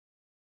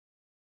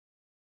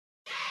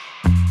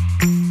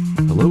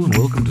Hello and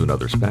welcome to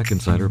another SPAC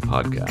Insider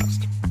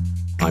podcast.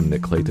 I'm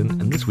Nick Clayton,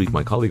 and this week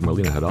my colleague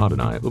Marlena Haddad and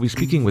I will be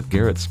speaking with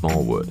Garrett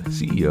Smallwood,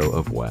 CEO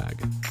of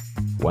WAG.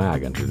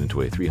 WAG entered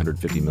into a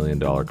 $350 million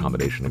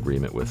combination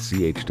agreement with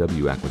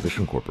CHW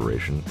Acquisition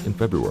Corporation in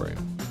February.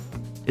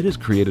 It has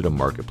created a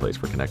marketplace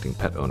for connecting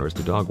pet owners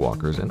to dog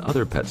walkers and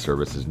other pet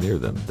services near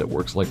them that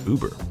works like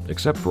Uber,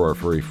 except for our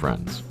furry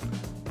friends.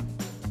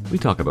 We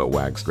talk about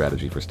WAG's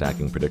strategy for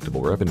stacking predictable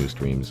revenue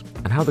streams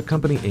and how the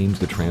company aims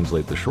to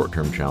translate the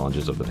short-term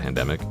challenges of the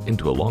pandemic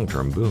into a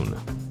long-term boon.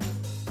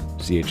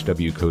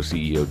 CHW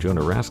co-CEO Jonah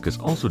Raskus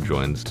also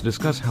joins to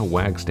discuss how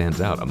WAG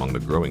stands out among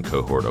the growing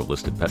cohort of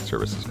listed pet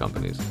services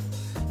companies,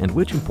 and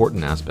which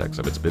important aspects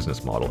of its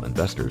business model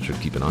investors should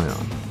keep an eye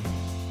on.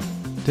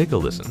 Take a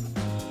listen.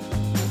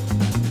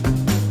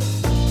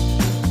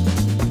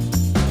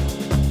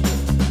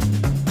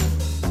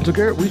 So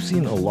Garrett, we've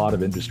seen a lot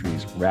of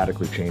industries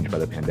radically changed by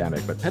the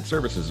pandemic, but pet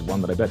services is one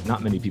that I bet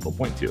not many people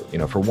point to.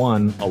 For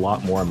one, a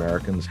lot more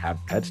Americans have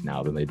pets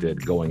now than they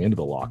did going into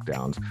the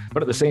lockdowns.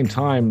 But at the same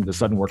time, the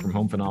sudden work from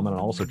home phenomenon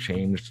also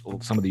changed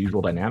some of the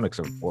usual dynamics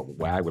of what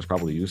WAG was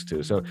probably used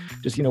to. So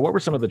just, what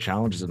were some of the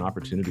challenges and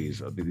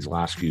opportunities of these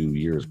last few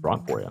years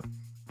brought for you?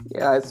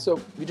 Yeah, so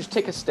if you just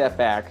take a step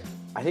back,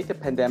 I think the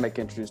pandemic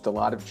introduced a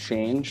lot of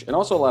change and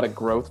also a lot of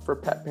growth for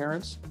pet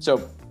parents.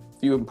 So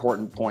few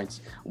important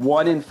points.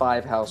 1 in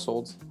 5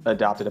 households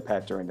adopted a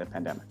pet during the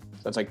pandemic.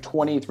 So it's like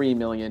 23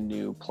 million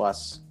new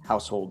plus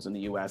households in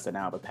the US that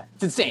now have a pet.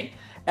 It's insane.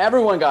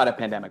 Everyone got a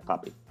pandemic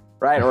puppy,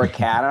 right? Or a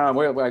cat. I don't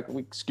know.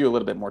 We skew a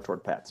little bit more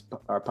toward pets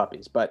or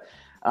puppies. But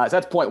so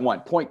that's point 1.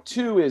 Point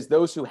 2 is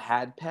those who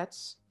had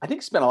pets, I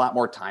think spent a lot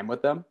more time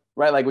with them,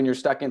 right? Like when you're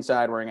stuck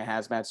inside wearing a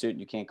hazmat suit and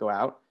you can't go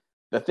out,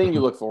 the thing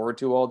you look forward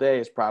to all day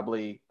is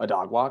probably a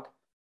dog walk,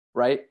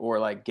 right? Or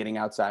like getting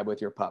outside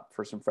with your pup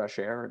for some fresh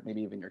air, or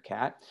maybe even your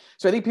cat.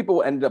 So I think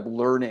people ended up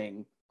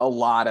learning a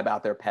lot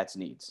about their pets'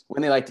 needs,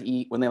 when they like to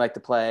eat, when they like to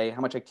play,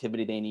 how much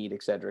activity they need,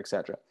 et cetera, et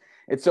cetera.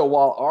 And so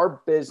while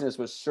our business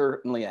was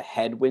certainly a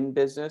headwind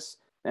business,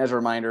 as a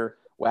reminder,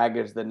 WAG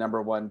is the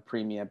 #1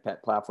 premium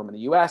pet platform in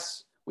the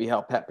US. We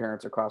help pet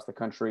parents across the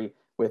country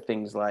with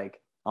things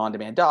like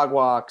on-demand dog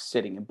walks,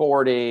 sitting and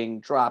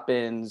boarding,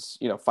 drop-ins,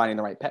 finding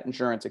the right pet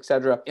insurance, et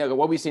cetera.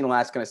 What we've seen in the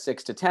last kind of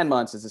 6 to 10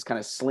 months is this kind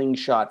of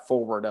slingshot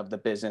forward of the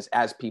business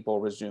as people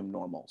resume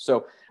normal. So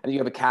I think you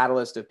have a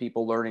catalyst of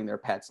people learning their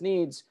pets'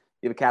 needs.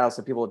 You have a catalyst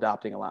of people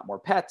adopting a lot more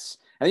pets.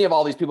 And then you have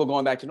all these people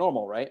going back to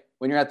normal, right?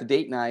 When you're at the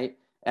date night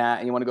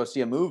and you want to go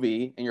see a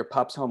movie and your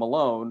pup's home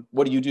alone,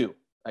 what do?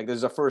 Like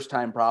there's a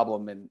first-time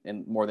problem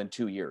in more than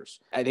 2 years.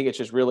 I think it's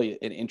just really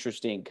an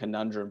interesting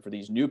conundrum for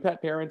these new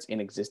pet parents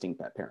and existing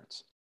pet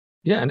parents.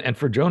 Yeah, and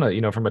for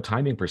Jonah, from a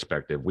timing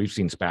perspective, we've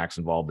seen SPACs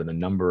involved in a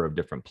number of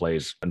different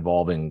plays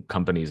involving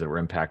companies that were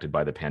impacted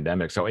by the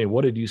pandemic. So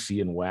what did you see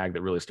in WAG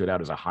that really stood out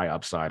as a high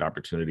upside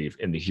opportunity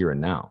in the here and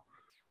now?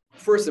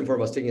 First and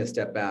foremost, taking a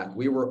step back,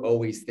 we were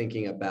always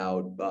thinking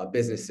about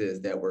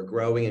businesses that were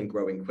growing and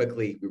growing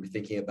quickly. We were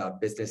thinking about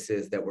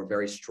businesses that were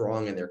very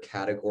strong in their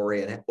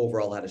category and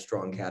overall had a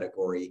strong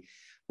category.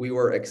 We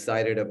were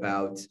excited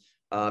about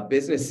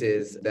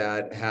businesses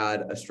that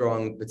had a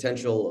strong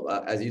potential,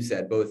 as you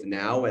said, both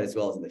now and as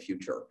well as in the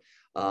future.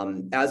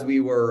 As we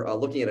were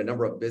looking at a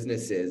number of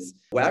businesses,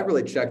 WAG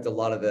really checked a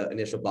lot of the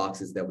initial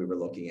boxes that we were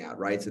looking at,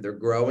 right? So they're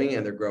growing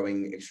and they're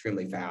growing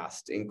extremely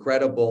fast.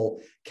 Incredible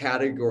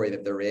category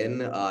that they're in.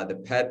 The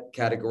pet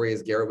category,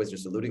 as Garrett was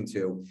just alluding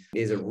to,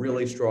 is a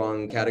really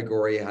strong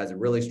category, has a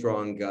really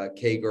strong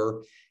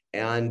CAGR.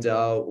 And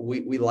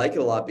we like it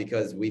a lot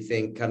because we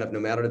think kind of no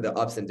matter the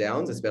ups and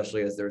downs,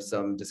 especially as there's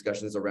some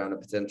discussions around a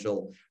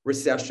potential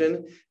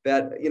recession,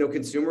 that,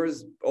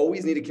 consumers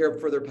always need to care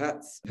for their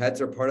pets.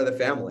 Pets are part of the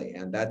family,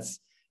 and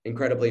that's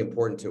incredibly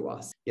important to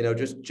us.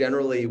 Just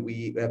generally,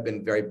 we have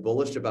been very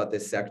bullish about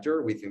this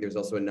sector. We think there's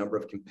also a number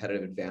of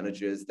competitive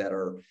advantages that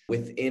are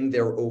within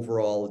their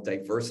overall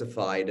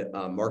diversified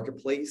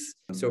marketplace.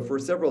 So for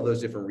several of those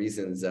different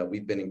reasons,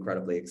 we've been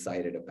incredibly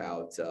excited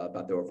about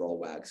the overall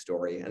WAG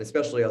story. And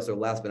especially also,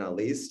 last but not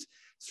least,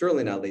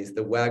 certainly not least,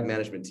 the WAG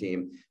management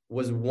team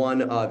was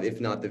one of, if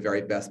not the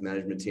very best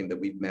management team that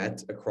we've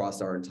met across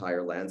our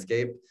entire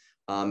landscape.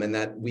 And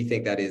that we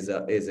think that is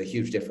a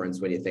huge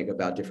difference when you think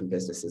about different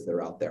businesses that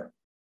are out there.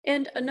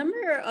 And a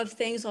number of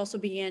things also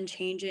began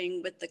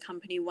changing with the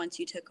company once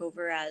you took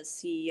over as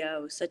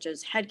CEO, such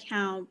as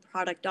headcount,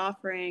 product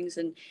offerings,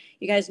 and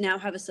you guys now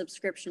have a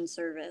subscription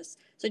service.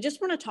 So I just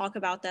want to talk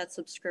about that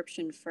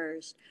subscription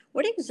first.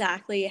 What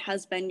exactly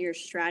has been your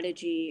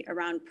strategy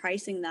around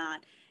pricing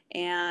that,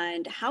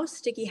 and how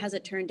sticky has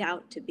it turned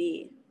out to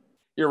be?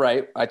 You're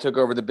right. I took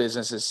over the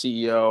business as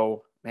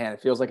CEO. Man,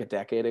 it feels like a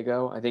decade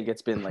ago. I think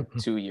it's been like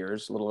 2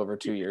 years, a little over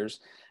 2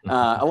 years.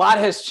 A lot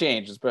has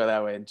changed, let's put it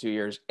that way, in 2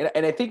 years.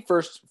 And I think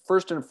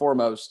first and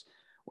foremost,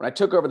 when I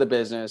took over the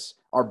business,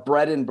 our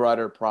bread and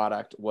butter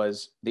product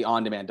was the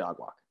on-demand dog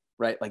walk,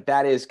 right? Like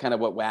that is kind of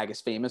what WAG is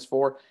famous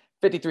for.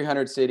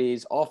 5,300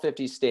 cities, all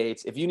 50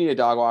 states. If you need a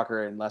dog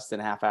walker in less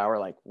than a half hour,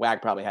 like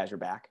WAG probably has your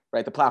back,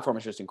 right? The platform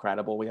is just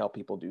incredible. We help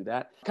people do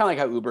that. Kind of like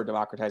how Uber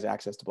democratized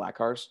access to black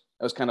cars.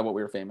 That was kind of what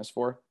we were famous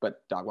for,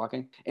 but dog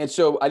walking. And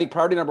so I think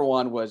priority number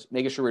one was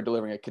making sure we're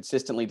delivering a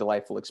consistently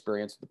delightful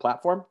experience with the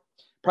platform.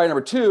 Priority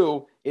number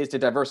two is to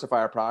diversify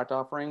our product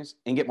offerings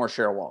and get more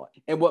share of wallet.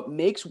 And what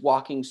makes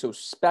walking so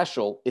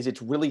special is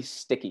it's really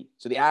sticky.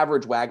 So the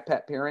average WAG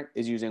pet parent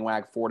is using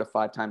WAG 4 to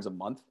 5 times a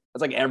month.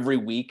 That's like every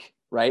week,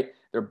 right?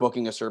 They're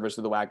booking a service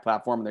through the WAG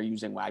platform and they're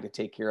using WAG to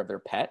take care of their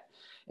pet.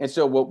 And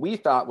so what we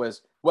thought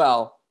was,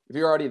 well, if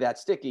you're already that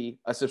sticky,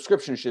 a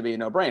subscription should be a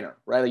no-brainer,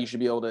 right? Like you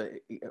should be able to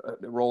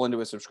roll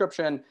into a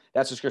subscription.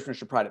 That subscription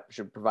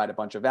should provide a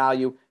bunch of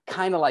value,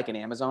 kind of like an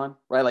Amazon,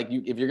 right? Like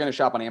if you're going to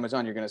shop on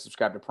Amazon, you're going to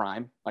subscribe to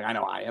Prime. Like I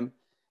know I am.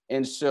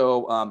 And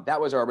so that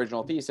was our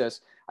original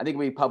thesis. I think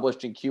we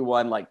published in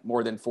Q1, like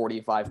more than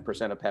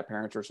 45% of pet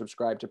parents are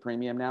subscribed to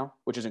premium now,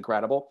 which is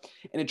incredible.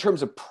 And in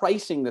terms of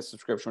pricing the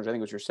subscription, which I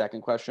think was your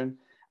second question,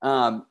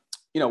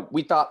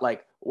 we thought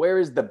like, where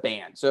is the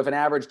band? So if an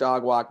average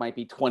dog walk might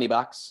be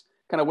 $20,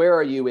 kind of where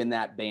are you in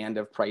that band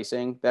of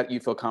pricing that you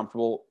feel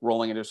comfortable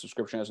rolling into a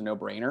subscription as a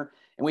no-brainer?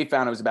 And we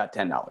found it was about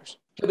 $10.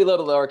 Could be a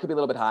little lower, could be a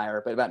little bit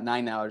higher, but about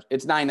 $9.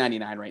 It's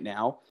 $9.99 right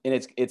now. And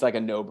it's like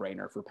a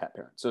no-brainer for pet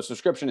parents. So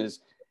subscription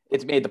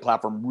it's made the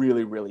platform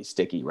really, really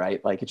sticky,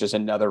 right? Like it's just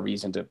another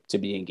reason to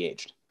be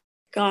engaged.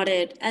 Got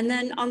it. And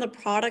then on the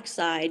product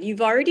side,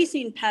 you've already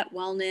seen pet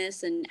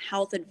wellness and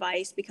health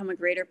advice become a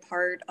greater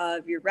part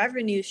of your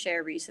revenue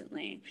share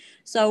recently.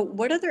 So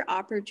what other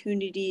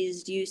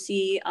opportunities do you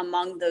see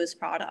among those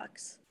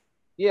products?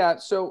 Yeah.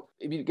 So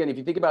if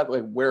you think about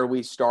like where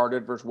we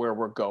started versus where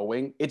we're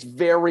going, it's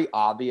very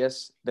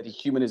obvious that the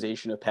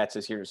humanization of pets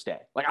is here to stay.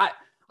 Like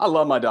I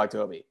love my dog,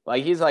 Toby.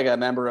 Like he's like a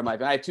member of my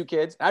family. I have 2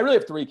 kids. I really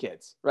have 3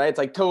 kids, right? It's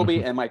like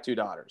Toby and my 2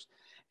 daughters.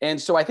 And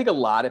so I think a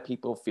lot of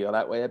people feel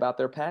that way about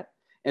their pet.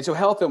 And so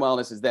health and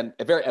wellness is then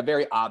a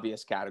very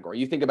obvious category.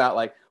 You think about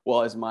like,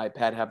 well, does my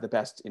pet have the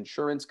best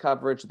insurance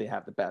coverage? Do they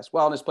have the best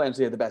wellness plans?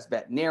 Do they have the best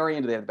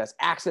veterinarian? Do they have the best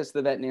access to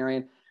the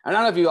veterinarian? I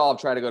don't know if you all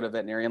have tried to go to a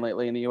veterinarian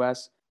lately in the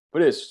US,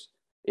 but it's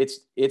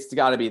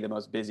got to be the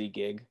most busy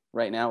gig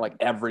right now. Like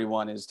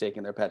everyone is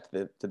taking their pet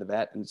to the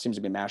vet, and it seems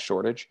to be a mass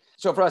shortage.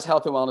 So for us,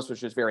 health and wellness was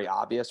just very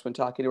obvious when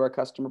talking to our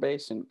customer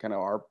base and kind of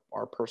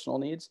our personal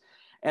needs.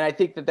 And I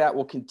think that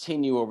will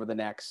continue over the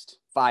next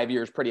 5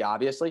 years, pretty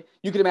obviously.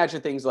 You can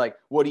imagine things like,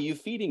 what are you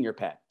feeding your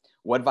pet?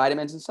 What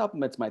vitamins and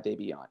supplements might they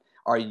be on?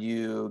 Are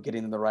you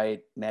getting them the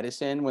right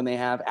medicine when they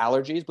have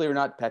allergies? Believe it or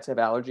not, pets have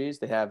allergies.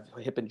 They have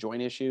hip and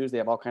joint issues. They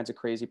have all kinds of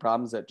crazy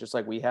problems that just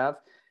like we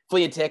have.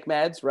 Flea and tick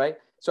meds, right?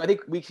 So I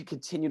think we could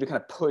continue to kind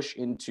of push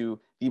into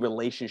the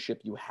relationship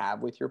you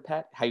have with your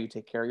pet, how you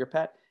take care of your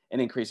pet, and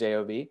increase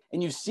AOV.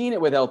 And you've seen it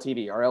with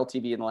LTV. Our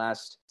LTV in the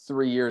last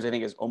 3 years, I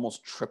think, has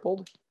almost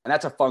tripled. And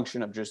that's a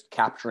function of just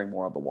capturing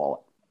more of the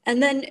wallet.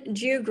 And then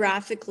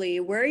geographically,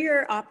 where are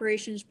your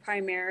operations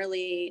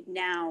primarily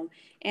now?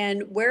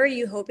 And where are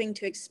you hoping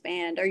to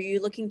expand? Are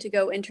you looking to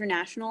go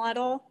international at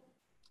all?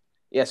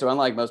 Yeah, so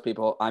unlike most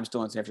people, I'm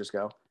still in San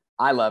Francisco.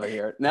 I love it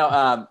here.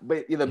 Now,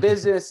 but the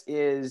business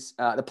is,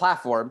 the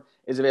platform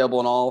is available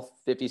in all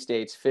 50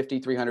 states,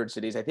 5,300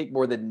 cities. I think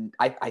more than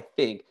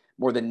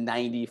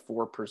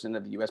 94%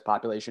 of the US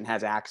population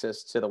has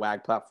access to the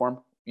WAG platform.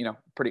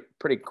 Pretty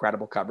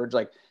incredible coverage.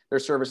 Like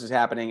there's services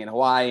happening in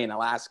Hawaii and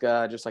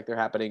Alaska, just like they're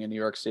happening in New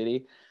York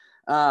City.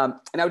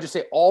 And I would just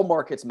say all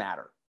markets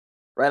matter,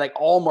 right? Like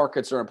all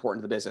markets are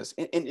important to the business.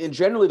 And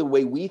generally the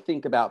way we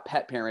think about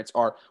pet parents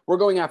we're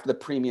going after the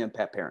premium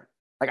pet parent.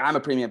 Like I'm a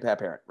premium pet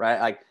parent, right?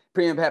 Like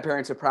premium pet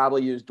parents have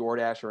probably used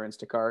DoorDash or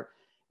Instacart.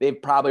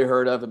 They've probably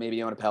heard of and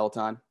maybe own a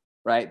Peloton,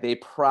 right? They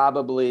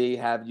probably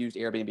have used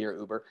Airbnb or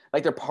Uber.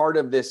 Like they're part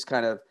of this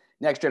kind of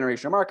next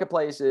generation of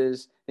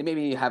marketplaces. They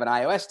maybe have an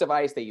iOS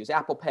device. They use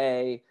Apple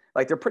Pay.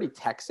 Like they're pretty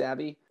tech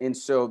savvy. And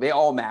so they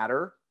all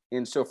matter.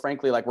 And so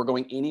frankly, like we're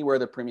going anywhere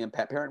the premium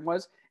pet parent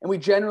was. And we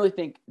generally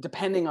think,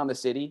 depending on the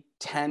city,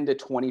 10 to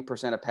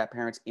 20% of pet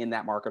parents in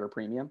that market are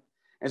premium.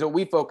 And so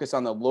we focus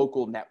on the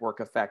local network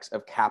effects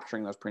of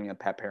capturing those premium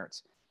pet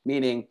parents,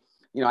 meaning,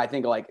 I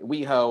think like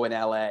WeHo in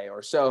LA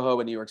or Soho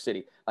in New York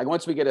City. Like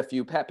once we get a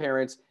few pet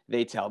parents,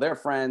 they tell their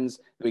friends,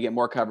 we get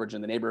more coverage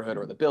in the neighborhood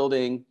or the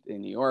building in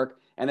New York.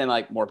 And then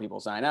like more people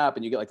sign up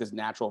and you get like this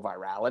natural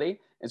virality.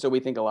 And so we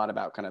think a lot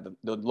about kind of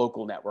the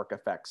local network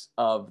effects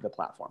of the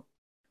platform.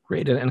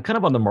 Great. And kind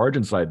of on the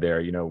margin side there,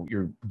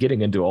 you're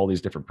getting into all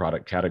these different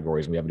product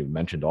categories and we haven't even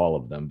mentioned all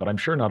of them, but I'm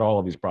sure not all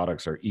of these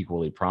products are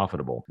equally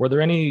profitable. Were there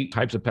any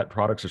types of pet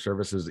products or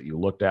services that you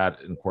looked at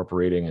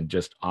incorporating and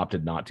just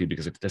opted not to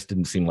because it just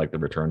didn't seem like the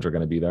returns are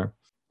going to be there?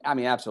 I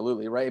mean,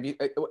 absolutely, right?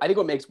 I think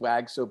what makes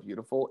WAG so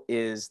beautiful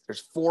is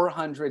there's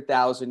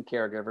 400,000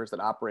 caregivers that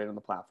operate on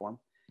the platform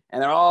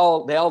and they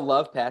all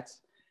love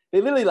pets. They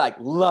literally like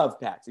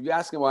love pets. If you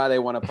ask them why they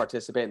want to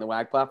participate in the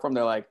WAG platform,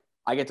 they're like,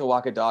 I get to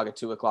walk a dog at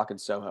 2:00 in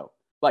Soho.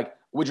 Like,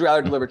 would you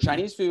rather deliver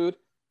Chinese food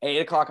at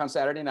 8:00 on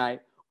Saturday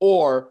night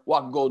or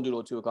walk a golden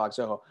doodle at 2:00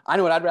 Soho? I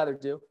know what I'd rather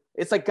do.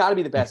 It's like got to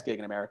be the best gig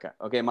in America,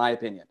 okay, in my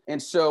opinion.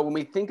 And so when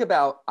we think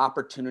about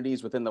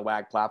opportunities within the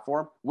WAG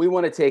platform, we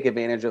want to take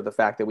advantage of the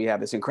fact that we have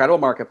this incredible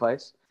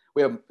marketplace.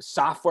 We have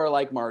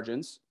software-like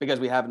margins because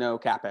we have no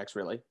CapEx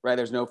really, right?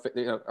 There's no,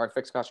 our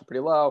fixed costs are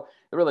pretty low.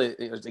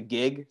 There's a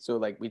gig. So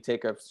like we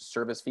take a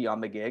service fee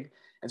on the gig.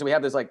 And so we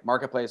have this like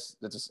marketplace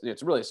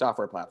it's really a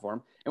software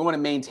platform, and we want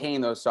to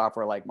maintain those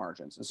software-like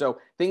margins. And so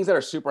things that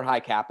are super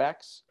high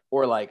CapEx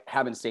or like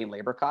have insane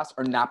labor costs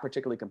are not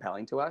particularly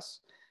compelling to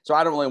us. So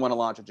I don't really want to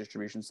launch a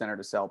distribution center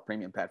to sell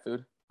premium pet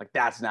food. Like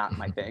that's not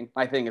my thing.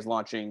 My thing is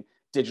launching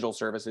digital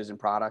services and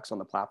products on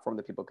the platform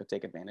that people could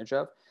take advantage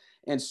of.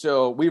 And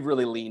so we've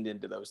really leaned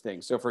into those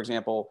things. So for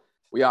example,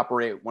 we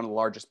operate one of the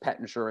largest pet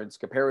insurance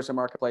comparison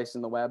marketplace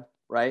in the web,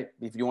 right?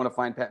 If you want to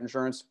find pet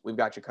insurance, we've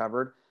got you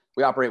covered.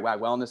 We operate WAG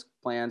wellness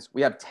plans.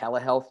 We have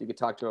telehealth. You could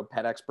talk to a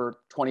pet expert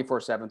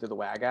 24/7 through the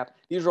WAG app.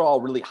 These are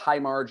all really high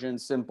margin,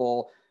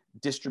 simple,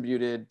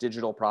 distributed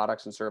digital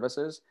products and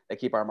services that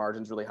keep our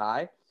margins really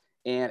high.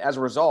 And as a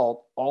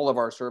result, all of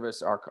our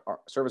services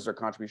are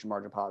contribution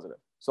margin positive.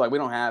 So like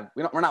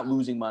we're not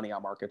losing money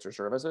on markets or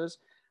services.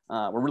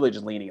 We're really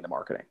just leaning into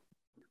marketing.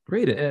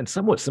 Great. And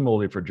somewhat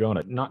similarly for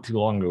Jonah, not too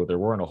long ago, there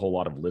weren't a whole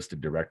lot of listed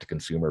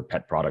direct-to-consumer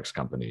pet products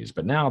companies,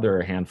 but now there are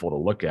a handful to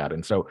look at.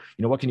 And so,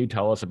 what can you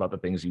tell us about the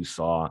things you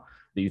saw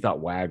that you thought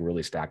WAG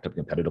really stacked up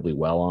competitively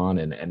well on?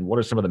 And what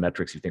are some of the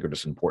metrics you think are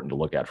just important to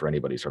look at for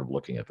anybody sort of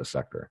looking at the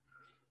sector?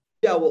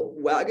 Yeah, well,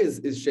 WAG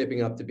is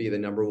shaping up to be the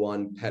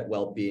 #1 pet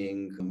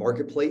well-being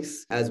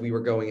marketplace. As we were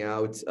going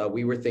out,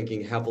 we were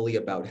thinking heavily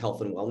about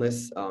health and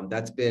wellness.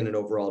 That's been an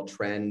overall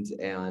trend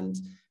and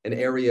an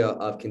area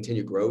of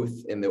continued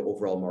growth in the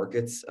overall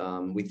markets.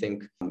 We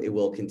think it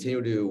will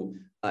continue to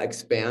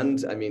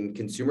expand. I mean,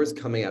 consumers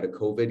coming out of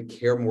COVID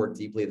care more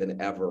deeply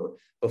than ever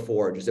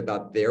before just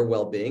about their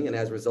well-being and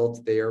as a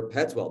result, their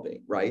pets'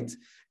 well-being, right?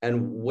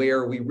 And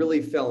where we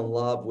really fell in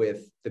love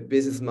with the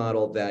business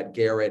model that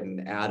Garrett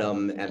and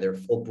Adam and their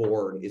full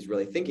board is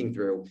really thinking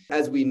through.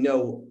 As we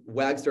know,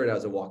 WAG started out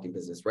as a walking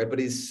business, right? But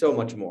it is so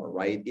much more,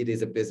 right? It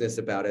is a business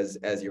about, as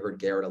you heard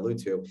Garrett allude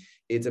to,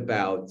 it's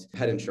about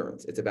pet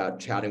insurance. It's about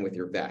chatting with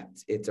your vet.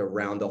 It's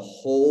around the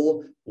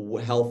whole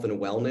health and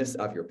wellness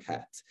of your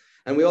pet.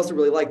 And we also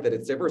really like that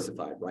it's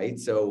diversified, right?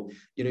 So,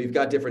 you've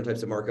got different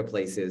types of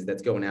marketplaces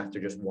that's going after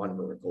just one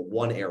vertical,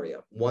 one area,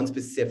 one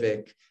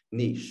specific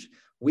niche.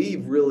 We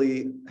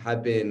really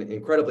have been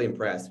incredibly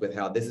impressed with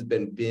how this has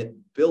been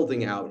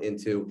building out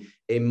into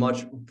a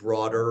much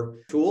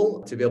broader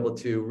tool to be able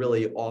to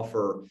really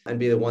offer and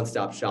be the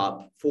one-stop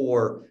shop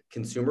for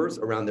consumers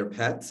around their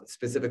pets,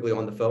 specifically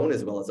on the phone,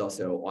 as well as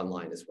also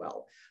online as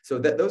well. So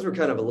those were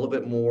kind of a little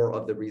bit more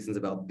of the reasons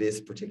about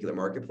this particular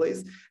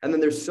marketplace. And then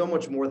there's so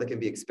much more that can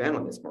be expanded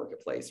on this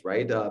marketplace,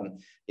 right?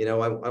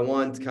 I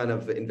want kind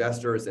of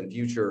investors and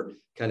future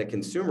kind of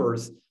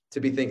consumers to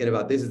be thinking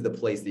about this is the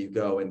place that you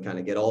go and kind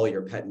of get all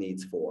your pet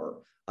needs for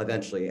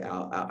eventually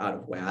out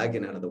of WAG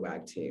and out of the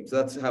WAG team. So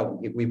that's how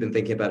we've been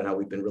thinking about it, how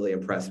we've been really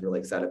impressed and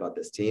really excited about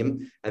this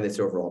team and this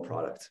overall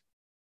product.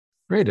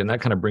 Great. And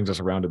that kind of brings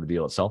us around to the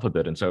deal itself a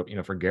bit. And so,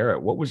 for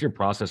Garrett, what was your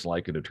process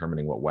like in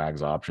determining what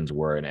WAG's options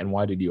were? And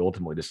why did you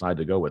ultimately decide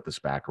to go with the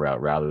SPAC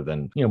route rather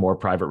than, more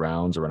private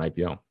rounds or an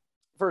IPO?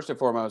 First and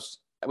foremost,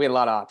 we had a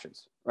lot of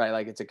options, right?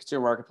 Like it's a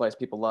consumer marketplace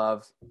people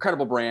love,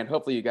 incredible brand.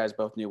 Hopefully you guys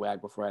both knew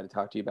WAG before I had to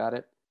talk to you about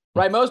it.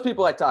 Right, most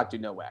people I talk to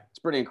know WAG. It's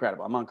pretty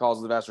incredible. I'm on calls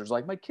with investors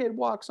like, my kid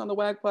walks on the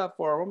WAG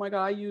platform. Oh my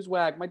God, I use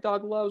WAG. My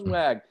dog loves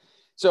WAG.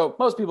 So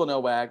most people know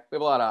WAG. We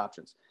have a lot of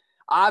options.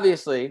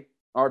 Obviously,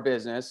 our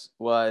business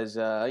was,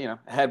 a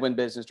headwind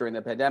business during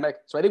the pandemic.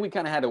 So I think we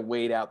kind of had to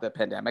wait out the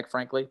pandemic,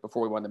 frankly,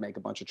 before we wanted to make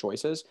a bunch of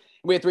choices.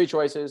 We had 3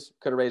 choices.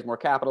 Could have raised more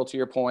capital, to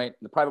your point,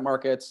 in the private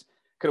markets.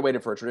 Could have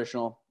waited for a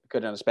traditional.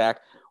 Could have done a SPAC.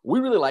 We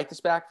really like the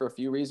SPAC for a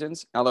few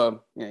reasons.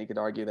 Although, you could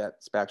argue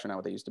that SPACs are not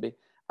what they used to be.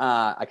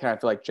 I kind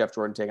of feel like Jeff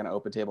Jordan taking an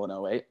open table in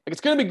 2008. Like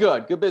it's going to be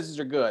good. Good businesses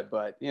are good,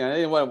 but it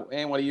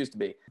ain't what it used to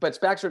be. But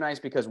SPACs are nice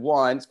because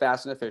 1, it's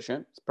fast and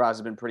efficient. This process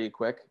has been pretty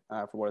quick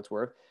for what it's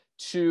worth.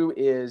 2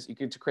 is you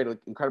get to create an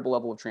incredible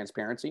level of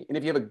transparency. And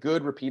if you have a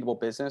good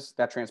repeatable business,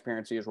 that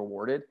transparency is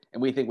rewarded.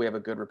 And we think we have a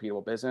good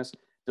repeatable business. If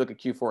you look at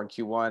Q4 and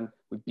Q1,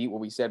 we beat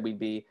what we said we'd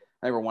be.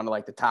 I think we're one of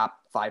like the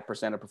top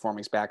 5% of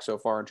performing SPACs so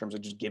far in terms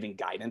of just giving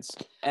guidance.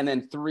 And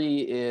then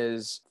 3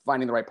 is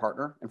finding the right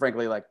partner. And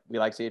frankly, like we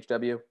like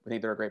CHW. We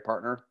think they're a great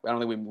partner. I don't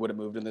think we would have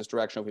moved in this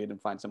direction if we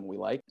didn't find someone we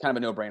like. Kind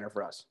of a no-brainer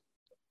for us.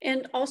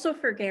 And also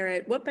for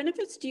Garrett, what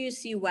benefits do you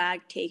see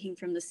WAG taking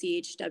from the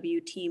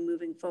CHW team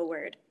moving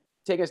forward?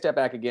 Take a step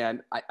back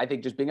again. I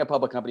think just being a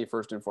public company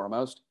first and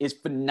foremost is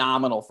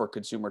phenomenal for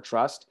consumer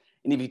trust.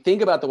 And if you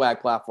think about the WAG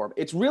platform,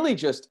 it's really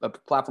just a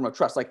platform of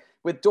trust. Like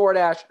with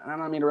DoorDash, I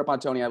don't mean to rip on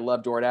Tony. I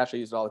love DoorDash. I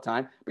use it all the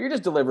time. But you're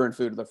just delivering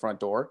food to the front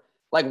door.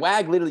 Like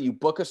WAG, literally, you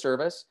book a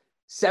service.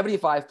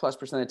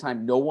 75+% of the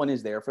time, no one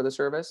is there for the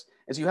service.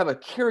 And so you have a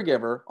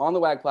caregiver on the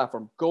WAG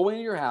platform going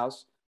to your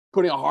house,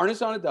 putting a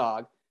harness on a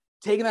dog,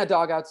 taking that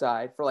dog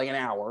outside for like an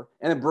hour,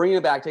 and then bringing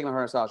it back, taking the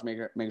harness off,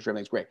 making sure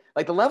everything's great.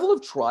 Like the level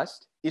of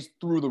trust is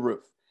through the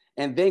roof.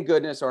 And thank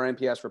goodness our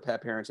NPS for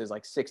pet parents is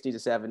like 60 to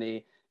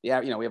 70. Yeah,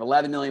 we have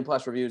 11 million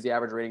plus reviews. The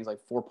average rating is like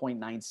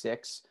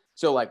 4.96.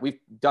 So like we've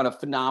done a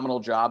phenomenal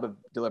job of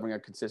delivering a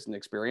consistent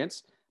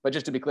experience. But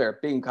just to be clear,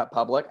 being cut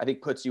public, I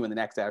think puts you in the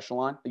next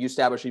echelon. You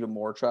establish even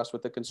more trust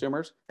with the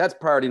consumers. That's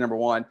priority number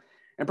one.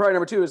 And priority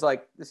number two is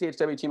like the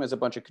CHW team has a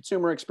bunch of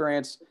consumer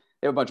experience.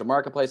 They have a bunch of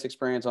marketplace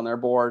experience on their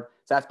board.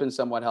 So that's been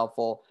somewhat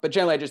helpful. But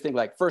generally, I just think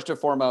like first and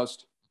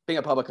foremost, being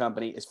a public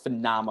company is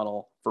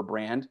phenomenal for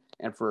brand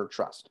and for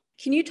trust.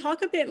 Can you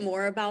talk a bit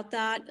more about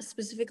that?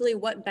 Specifically,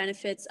 what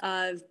benefits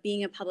of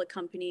being a public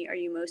company are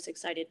you most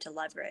excited to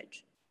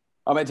leverage?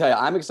 I'm going to tell you,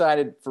 I'm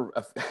excited for,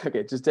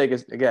 okay, just take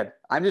us again.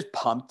 I'm just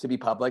pumped to be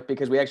public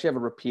because we actually have a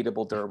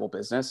repeatable, durable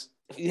business.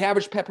 The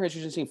average pet parent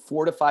is seeing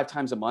 4 to 5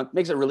 times a month.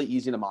 Makes it really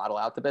easy to model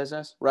out the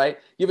business, right?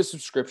 You have a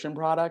subscription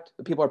product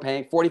that people are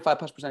paying,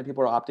 45+% of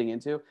people are opting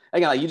into.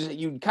 Again, like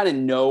you kind of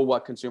know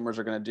what consumers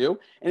are going to do.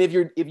 And if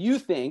you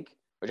think,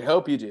 which I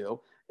hope you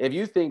do, if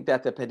you think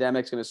that the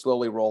pandemic's going to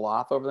slowly roll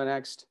off over the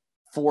next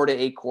 4 to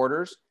 8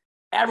 quarters,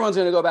 everyone's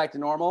going to go back to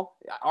normal.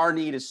 Our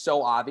need is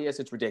so obvious.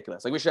 It's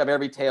ridiculous. Like we should have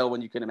every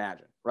tailwind you can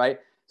imagine, right?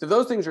 So if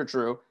those things are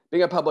true,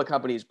 being a public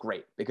company is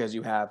great because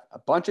you have a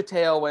bunch of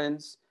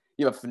tailwinds.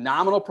 You have a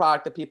phenomenal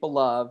product that people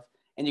love,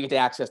 and you get to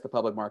access the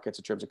public markets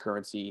in terms of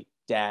currency,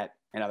 debt,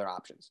 and other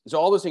options. So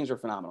all those things are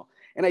phenomenal.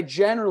 And I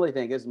generally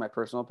think, this is my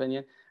personal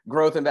opinion,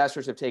 growth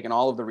investors have taken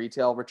all of the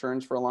retail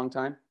returns for a long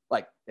time.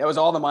 Like it was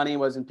all the money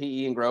was in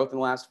PE and growth in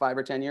the last 5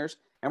 or 10 years.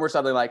 And we're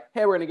suddenly like,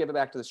 hey, we're going to give it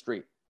back to the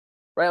street.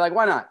 Right? Like,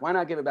 why not? Why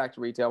not give it back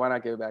to retail? Why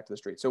not give it back to the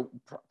street? So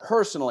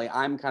personally,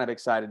 I'm kind of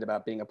excited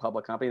about being a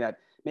public company that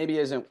maybe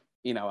isn't,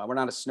 we're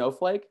not a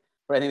snowflake,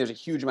 but I think there's a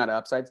huge amount of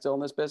upside still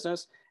in this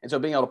business. And so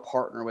being able to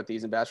partner with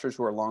these investors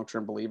who are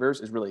long-term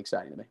believers is really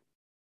exciting to me.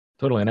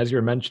 Totally. And as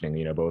you're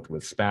mentioning, both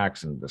with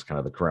SPACs and this kind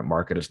of the current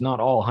market, it's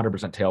not all 100%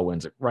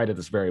 tailwinds right at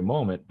this very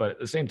moment. But at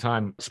the same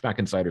time, SPAC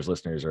Insiders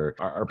listeners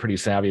are pretty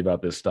savvy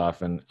about this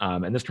stuff. And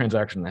this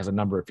transaction has a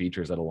number of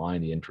features that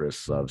align the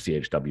interests of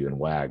CHW and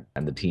WAG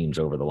and the teams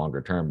over the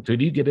longer term. So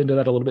do you get into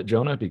that a little bit,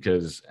 Jonah?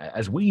 Because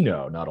as we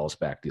know, not all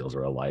SPAC deals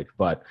are alike,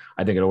 but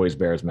I think it always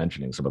bears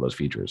mentioning some of those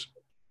features.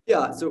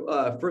 Yeah,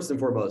 so first and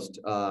foremost,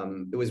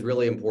 it was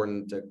really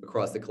important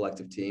across the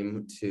collective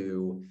team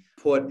to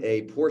put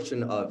a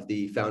portion of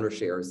the founder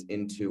shares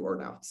into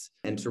earnouts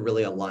and to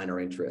really align our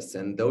interests.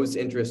 And those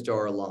interests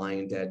are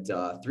aligned at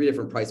 3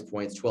 different price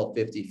points,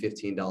 $12.50,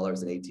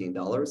 $15, and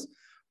 $18,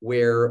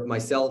 where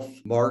myself,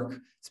 Mark,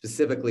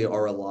 specifically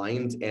are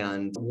aligned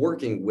and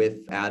working with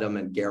Adam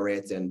and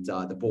Garrett and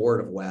the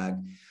board of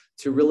WAG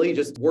to really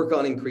just work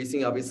on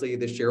increasing, obviously,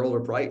 the shareholder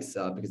price.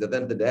 Because at the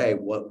end of the day,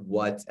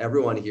 what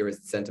everyone here is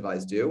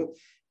incentivized to do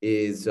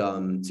is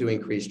to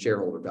increase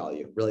shareholder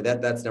value. Really,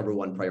 that's number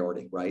one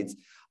priority, right?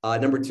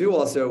 Number two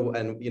also,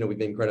 and we've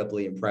been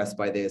incredibly impressed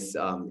by this,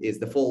 is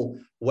the full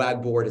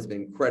WAG board has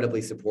been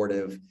incredibly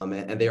supportive,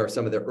 and they are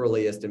some of the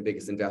earliest and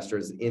biggest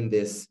investors in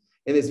this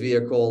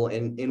vehicle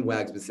and in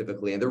WAG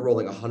specifically, and they're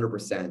rolling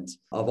 100%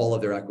 of all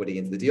of their equity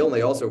into the deal. And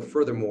they also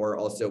furthermore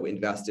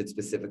invested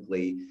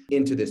specifically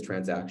into this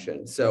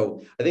transaction.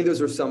 So I think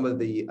those are some of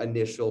the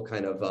initial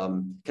kind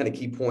of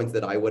key points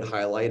that I would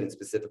highlight and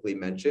specifically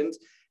mentioned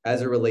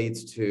as it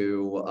relates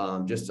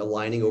to just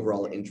aligning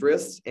overall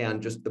interests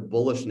and just the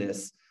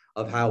bullishness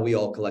of how we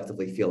all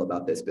collectively feel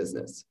about this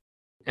business.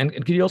 And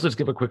can you also just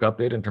give a quick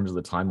update in terms of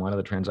the timeline of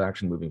the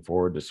transaction moving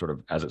forward, just sort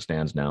of as it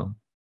stands now?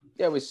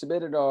 Yeah, we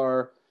submitted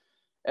our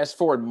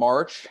S4 in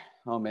March.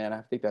 Oh man,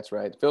 I think that's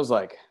right. It feels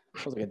like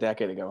a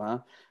decade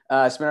ago,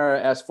 huh? Submitted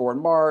our S4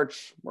 in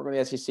March. We're going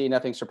to the SEC.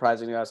 Nothing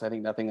surprising to us. I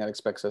think nothing that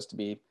expects us to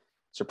be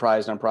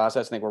surprised on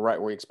process. I think we're right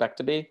where we expect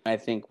to be. I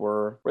think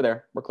we're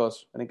there. We're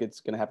close. I think it's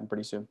going to happen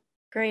pretty soon.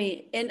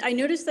 Great. And I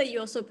noticed that you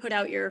also put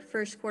out your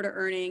first quarter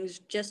earnings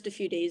just a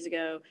few days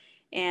ago,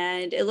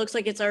 and it looks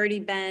like it's already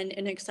been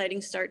an exciting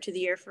start to the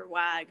year for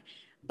WAG.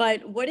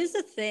 But what is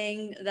the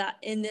thing that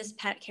in this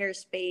pet care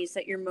space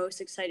that you're most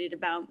excited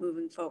about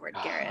moving forward,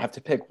 Garrett? I have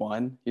to pick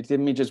one. You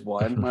did me just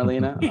one,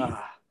 Marlena.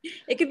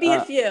 It could be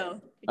a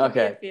few.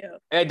 Okay.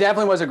 It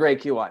definitely was a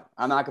great Q1.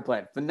 I'm not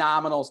complaining.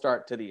 Phenomenal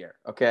start to the year.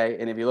 Okay.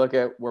 And if you look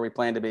at where we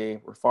plan to be,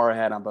 we're far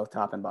ahead on both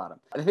top and bottom.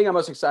 The thing I'm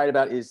most excited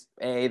about is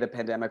the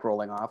pandemic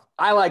rolling off.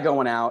 I like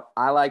going out.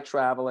 I like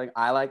traveling.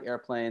 I like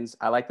airplanes.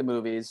 I like the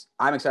movies.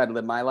 I'm excited to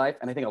live my life.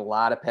 And I think a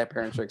lot of pet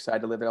parents are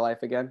excited to live their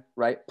life again,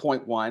 right?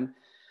 Point one.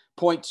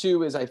 Point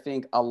two is I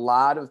think a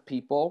lot of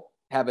people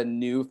have a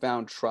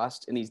newfound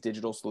trust in these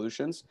digital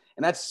solutions.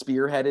 And that's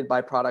spearheaded by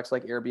products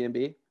like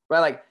Airbnb, right?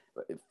 Like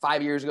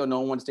 5 years ago, no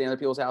one wanted to stay in other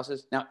people's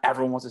houses. Now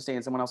everyone wants to stay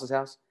in someone else's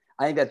house.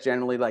 I think that's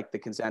generally like the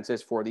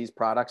consensus for these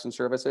products and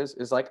services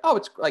is like, oh,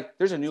 it's like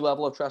there's a new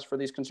level of trust for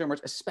these consumers,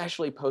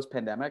 especially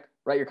post-pandemic,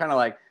 right? You're kind of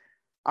like,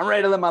 I'm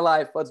ready to live my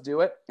life. Let's do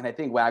it. And I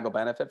think WAG will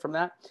benefit from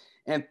that.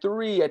 And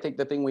three, I think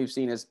the thing we've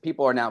seen is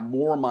people are now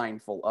more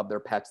mindful of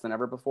their pets than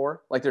ever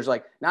before. Like there's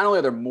like, not only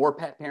are there more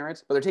pet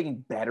parents, but they're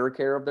taking better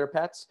care of their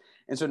pets.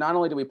 And so not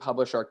only do we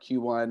publish our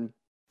Q1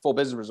 full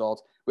business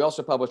results, we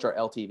also publish our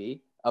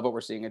LTV of what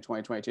we're seeing in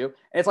 2022. And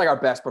it's like our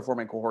best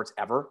performing cohorts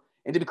ever.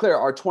 And to be clear,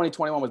 our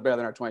 2021 was better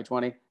than our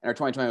 2020, and our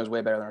 2020 was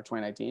way better than our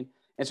 2019.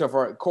 And so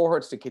for our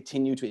cohorts to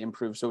continue to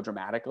improve so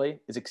dramatically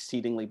is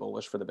exceedingly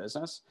bullish for the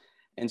business.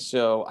 And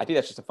so I think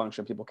that's just a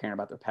function of people caring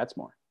about their pets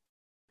more.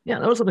 Yeah,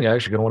 that was something I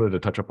actually wanted to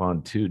touch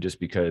upon too, just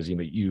because,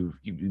 you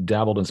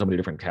dabbled in so many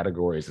different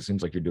categories. It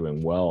seems like you're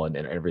doing well and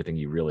everything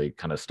you really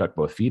kind of stuck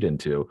both feet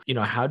into.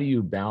 How do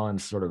you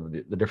balance sort of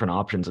the different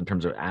options in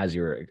terms of as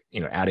you're,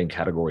 adding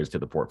categories to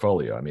the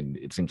portfolio? I mean,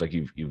 it seems like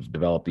you've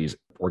developed these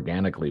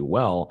organically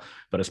well,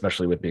 but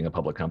especially with being a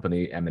public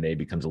company, M&A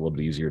becomes a little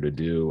bit easier to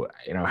do.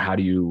 How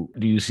do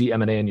you see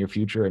M&A in your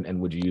future, and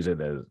would you use it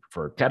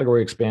for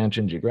category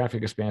expansion,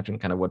 geographic expansion?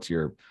 Kind of what's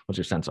your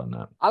sense on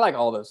that? I like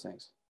all those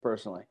things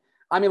personally.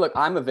 I mean, look,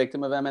 I'm a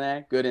victim of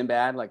M&A, good and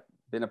bad. Like,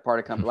 been a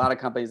part of a lot of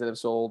companies that have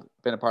sold,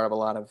 been a part of a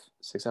lot of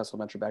successful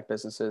venture-backed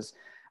businesses.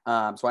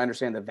 So I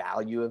understand the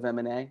value of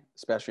M&A,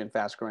 especially in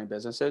fast-growing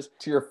businesses.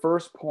 To your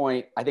first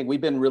point, I think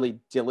we've been really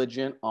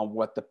diligent on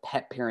what the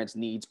pet parents'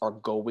 needs are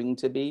going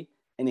to be,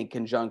 and in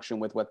conjunction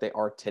with what they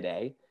are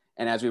today.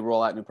 And as we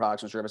roll out new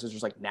products and services,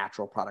 there's like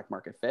natural product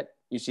market fit.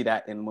 You see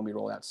that when we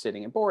roll out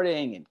sitting and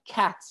boarding and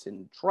cats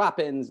and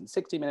drop-ins and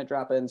 60-minute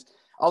drop-ins.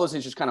 All those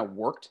things just kind of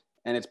worked.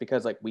 And it's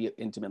because we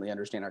intimately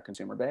understand our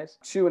consumer base.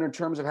 Two, and in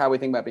terms of how we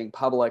think about being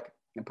public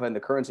and putting the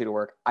currency to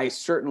work, I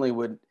certainly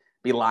would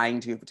be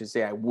lying to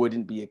say I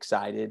wouldn't be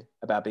excited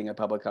about being a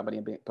public company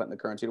and putting the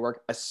currency to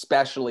work,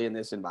 especially in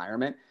this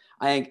environment.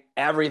 I think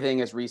everything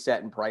is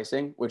reset in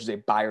pricing, which is a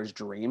buyer's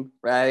dream,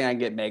 right? I think I can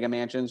get mega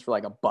mansions for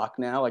like $1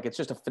 now. Like, it's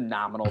just a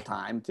phenomenal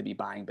time to be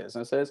buying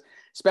businesses,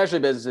 especially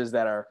businesses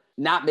that are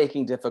not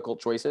making difficult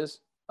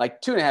choices. Like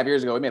 2.5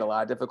 years ago, we made a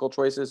lot of difficult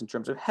choices in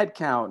terms of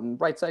headcount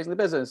and right sizing the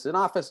business and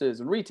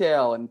offices and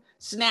retail and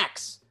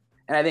snacks.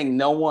 And I think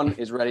no one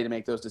is ready to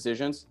make those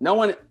decisions. No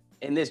one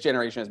in this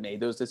generation has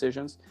made those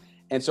decisions.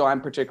 And so I'm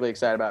particularly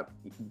excited about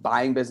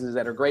buying businesses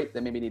that are great,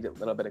 that maybe need a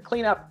little bit of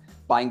cleanup,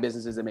 buying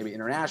businesses that may be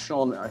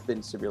international and have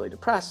been severely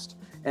depressed,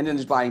 and then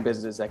just buying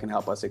businesses that can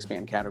help us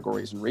expand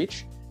categories and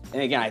reach.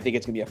 And again, I think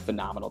it's going to be a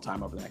phenomenal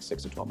time over the next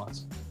 6 to 12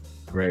 months.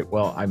 Great.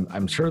 Well,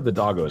 I'm sure the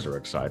doggos are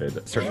excited.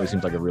 It certainly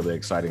seems like a really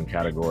exciting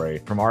category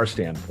from our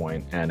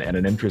standpoint, and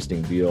an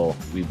interesting deal.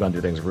 We've gone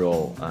through things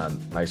real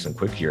nice and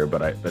quick here,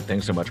 but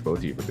thanks so much, both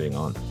of you, for being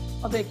on.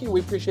 Well, thank you.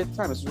 We appreciate the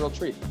time. This is a real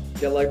treat.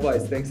 Yeah,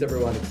 likewise. Thanks,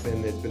 everyone. It's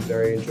been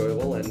very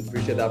enjoyable, and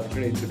appreciate the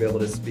opportunity to be able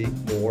to speak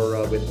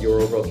more with your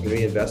overall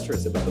community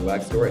investors about the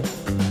WAG story.